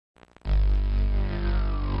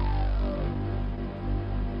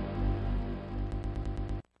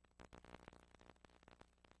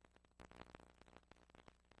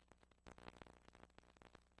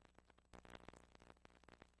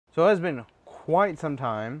So it has been quite some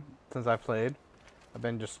time since I played. I've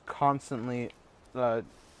been just constantly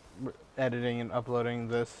editing and uploading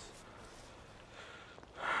this.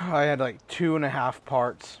 I had like 2.5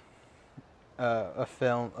 parts of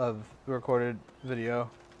film of recorded video.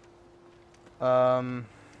 Well,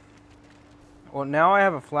 now I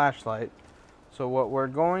have a flashlight. So what we're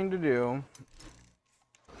going to do...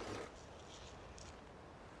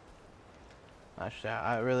 Actually,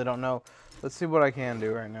 I really don't know. Let's see what I can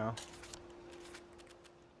do right now.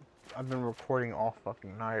 I've been recording all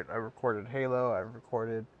fucking night. I recorded Halo. I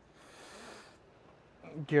recorded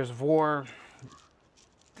Gears of War.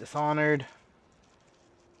 Dishonored.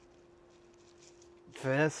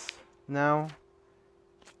 This now.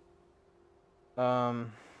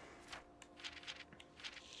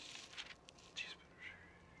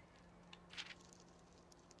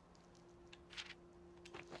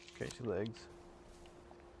 Crazy legs.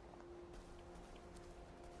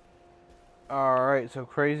 Alright, so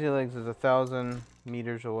Crazy Legs is 1,000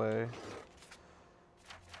 meters away.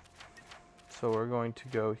 So we're going to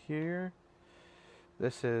go here.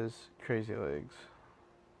 This is Crazy Legs.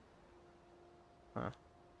 Huh.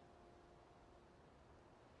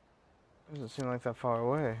 Doesn't seem like that far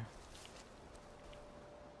away.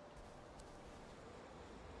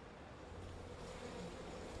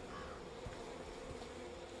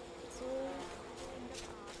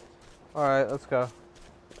 Alright, let's go.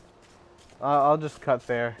 I'll just cut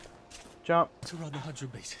there. Jump. To run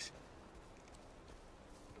 100 meters.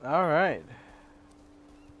 Alright.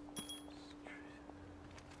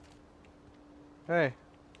 Hey.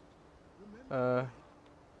 I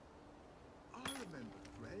remember,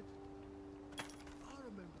 Fred. I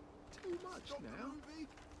remember too much stop now. Movie.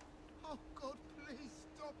 Oh God, please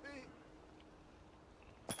stop it.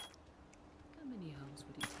 How many holes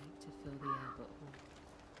would it take to fill the air bottle?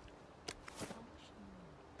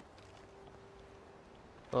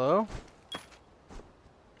 Hello?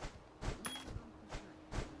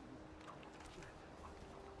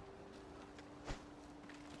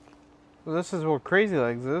 Well, this is what Crazy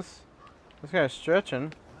Legs is. This guy's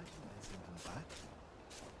stretching.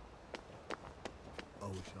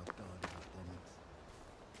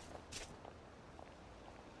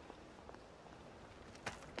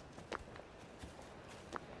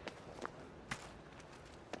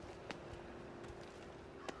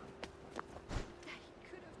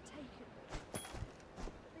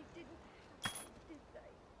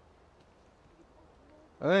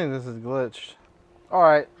 I think this is glitched.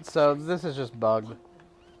 Alright, so this is just bugged.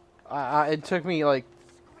 It took me like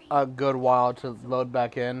a good while to load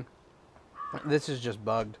back in. This is just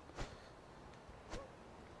bugged.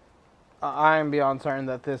 I am beyond certain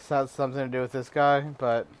that this has something to do with this guy,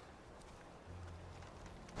 but...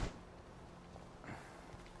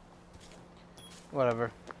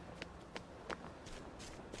 whatever.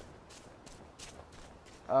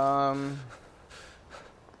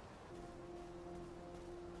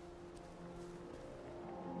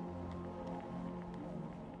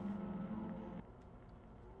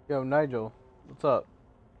 Yo, Nigel, what's up?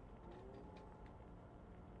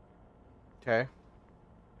 Okay.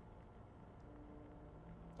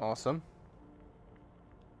 Awesome.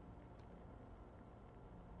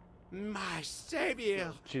 My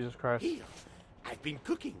savior! Jesus Christ. Here, I've been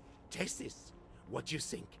cooking. Taste this. What do you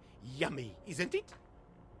think? Yummy, isn't it?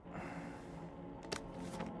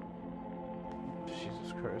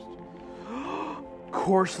 Jesus Christ.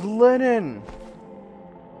 Coarse linen!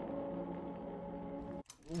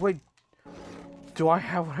 Wait, do I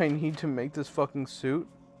have what I need to make this fucking suit?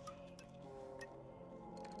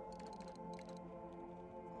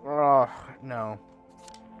 Ugh, no.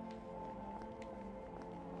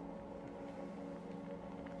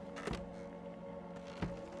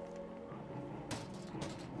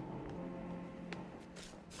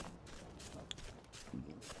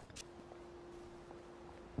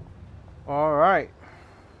 Alright.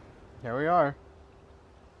 Here we are.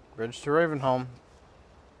 Bridge to Ravenholm.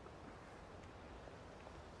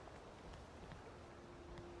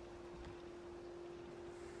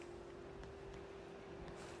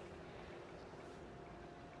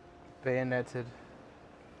 Bayoneted.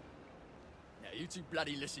 Now you two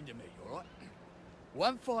bloody listen to me, alright?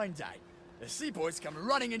 One fine day, the seaboys come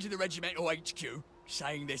running into the regimental HQ,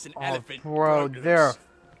 saying there's an elephant. Bro, broke they're loose.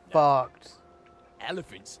 fucked.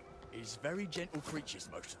 Elephants is very gentle creatures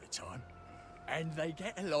most of the time, and they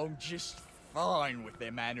get along just fine with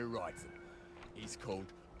their man who rides them. He's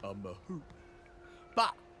called a mahout.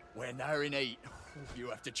 But when they're in heat, you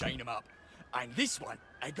have to chain them up. And this one,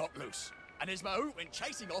 they got loose. And his mahout went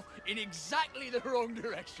chasing off in exactly the wrong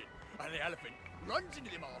direction. And the elephant runs into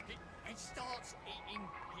the market and starts eating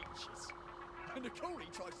And the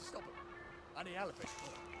coolie tries to stop him. And the elephant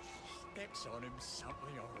steps on him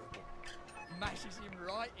something horrible. Mashes him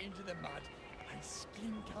right into the mud. And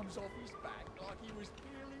skin comes off his back like he was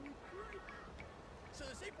peeling with cream. So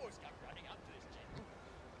the seaboys come running up to this general.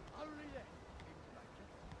 Only then.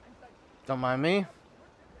 Don't mind me.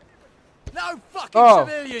 No fucking Oh.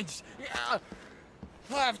 civilians! Yeah,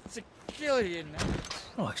 I have to kill you now.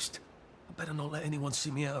 Christ. I better not let anyone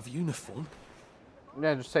see me out of uniform.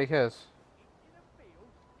 Yeah, just take his.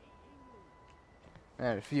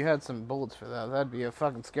 Man, if you had some bullets for that, that'd be a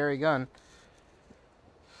fucking scary gun.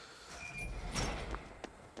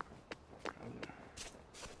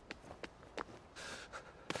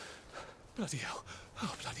 Bloody hell.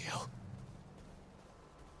 Oh, bloody hell.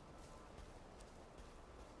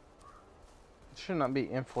 Should not be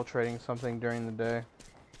infiltrating something during the day.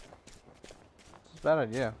 It's a bad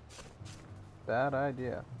idea. Bad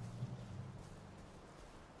idea.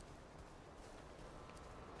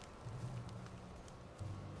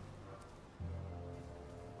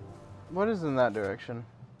 What is in that direction?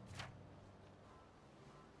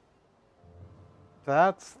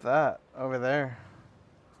 That's that over there.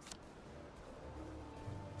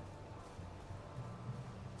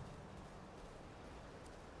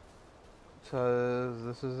 So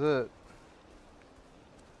this is it.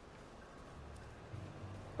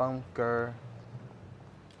 Bunker.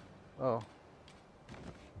 Oh.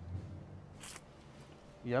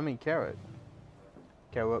 Yummy carrot.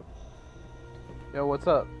 Carrot. Yo, what's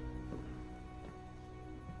up?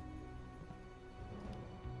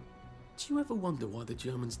 Do you ever wonder why the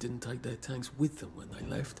Germans didn't take their tanks with them when they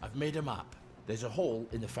left? I've made a map. There's a hole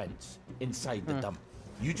in the fence inside the dump.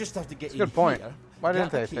 You just have to get That's a in good point. here, Why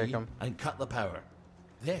didn't get they the take key, 'em? and cut the power.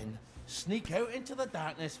 Then sneak out into the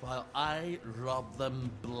darkness while I rob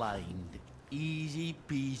them blind. Easy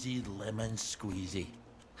peasy lemon squeezy.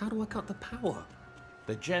 How do I cut the power?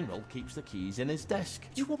 The general keeps the keys in his desk.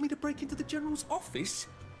 You want me to break into the general's office?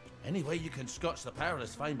 Any way you can scotch the power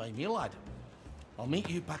is fine by me, lad. I'll meet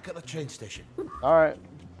you back at the train station. Alright.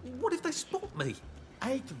 What if they spot me?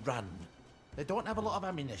 I'd run. They don't have a lot of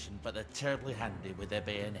ammunition, but they're terribly handy with their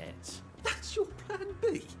bayonets. That's your plan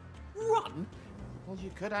B? Run? Well,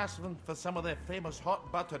 you could ask them for some of their famous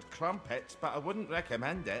hot buttered crumpets, but I wouldn't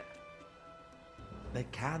recommend it. They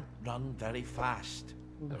can't run very fast.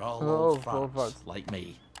 They're all old old farts, farts. like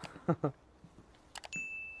me.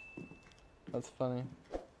 That's funny.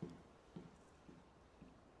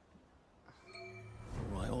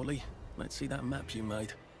 Right, Ollie. Let's see that map you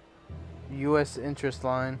made. U.S. interest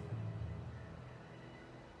line.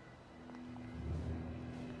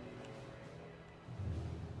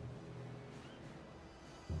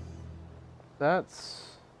 That's...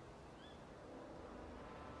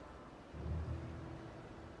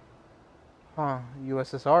 Huh,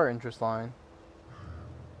 USSR interest line.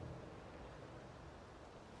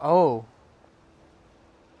 Oh.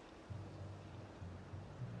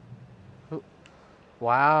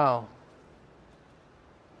 Wow.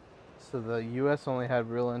 So the US only had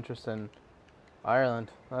real interest in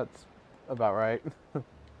Ireland. That's about right.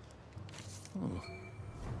 Oh.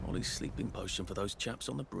 Ollie's sleeping potion for those chaps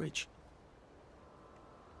on the bridge.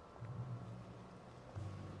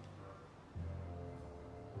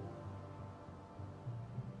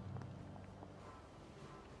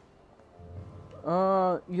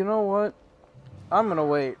 You know what? I'm gonna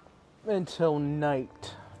wait until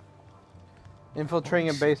night. Infiltrating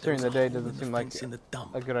a base during the day doesn't seem like in the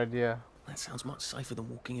dump. a good idea. That sounds much safer than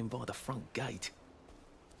walking in via the front gate.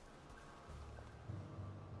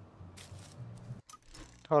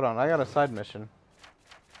 Hold on, I got a side mission.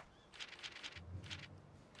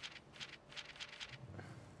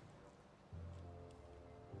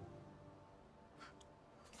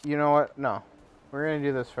 You know what? No. We're gonna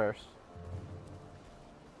do this first.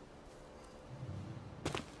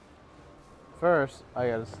 First, I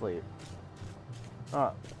gotta sleep.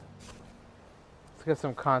 Let's get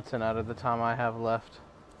some content out of the time I have left.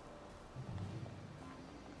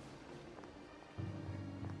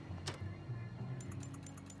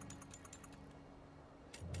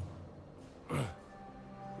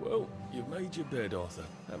 Well, you've made your bed, Arthur,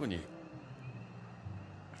 haven't you?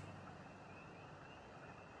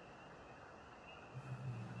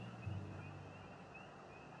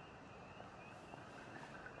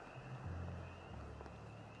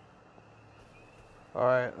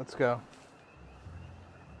 Alright, let's go.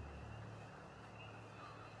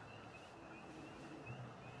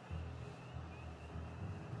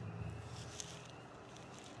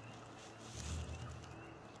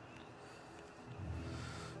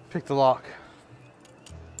 Pick the lock.